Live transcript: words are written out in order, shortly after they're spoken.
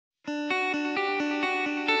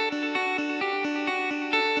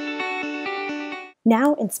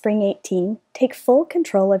Now in Spring 18, take full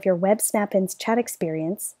control of your Web Snap-in's chat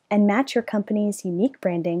experience and match your company's unique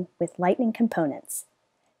branding with Lightning components.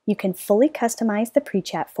 You can fully customize the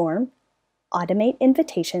pre-chat form, automate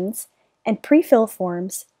invitations, and pre-fill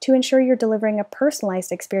forms to ensure you're delivering a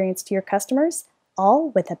personalized experience to your customers,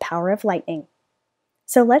 all with the power of Lightning.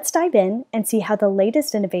 So let's dive in and see how the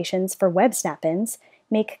latest innovations for Web Snap-ins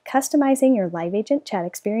make customizing your live agent chat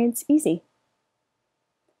experience easy.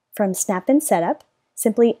 From Snap-in Setup,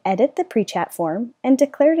 simply edit the pre-chat form and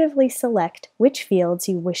declaratively select which fields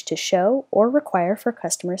you wish to show or require for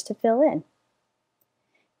customers to fill in.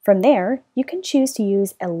 From there, you can choose to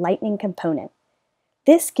use a Lightning component.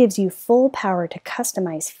 This gives you full power to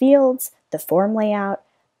customize fields, the form layout,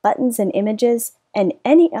 buttons and images, and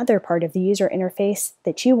any other part of the user interface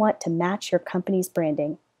that you want to match your company's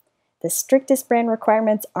branding. The strictest brand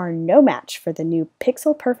requirements are no match for the new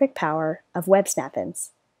pixel-perfect power of Web Snap-ins.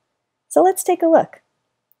 So let's take a look.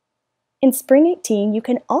 In Spring 18, you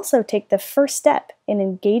can also take the first step in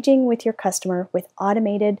engaging with your customer with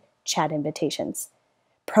automated chat invitations.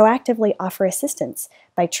 Proactively offer assistance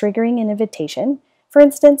by triggering an invitation, for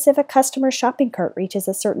instance, if a customer's shopping cart reaches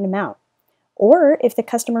a certain amount, or if the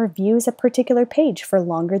customer views a particular page for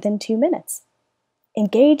longer than 2 minutes.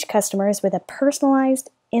 Engage customers with a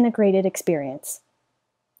personalized, integrated experience.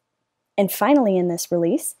 And finally, in this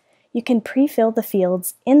release, you can pre-fill the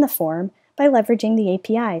fields in the form by leveraging the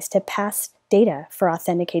APIs to pass data for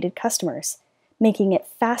authenticated customers, making it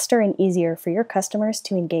faster and easier for your customers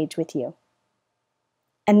to engage with you.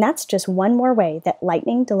 And that's just one more way that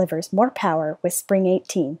Lightning delivers more power with Spring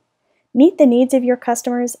 18. Meet the needs of your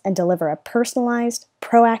customers and deliver a personalized,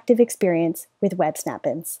 proactive experience with Web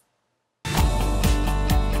Snap-ins.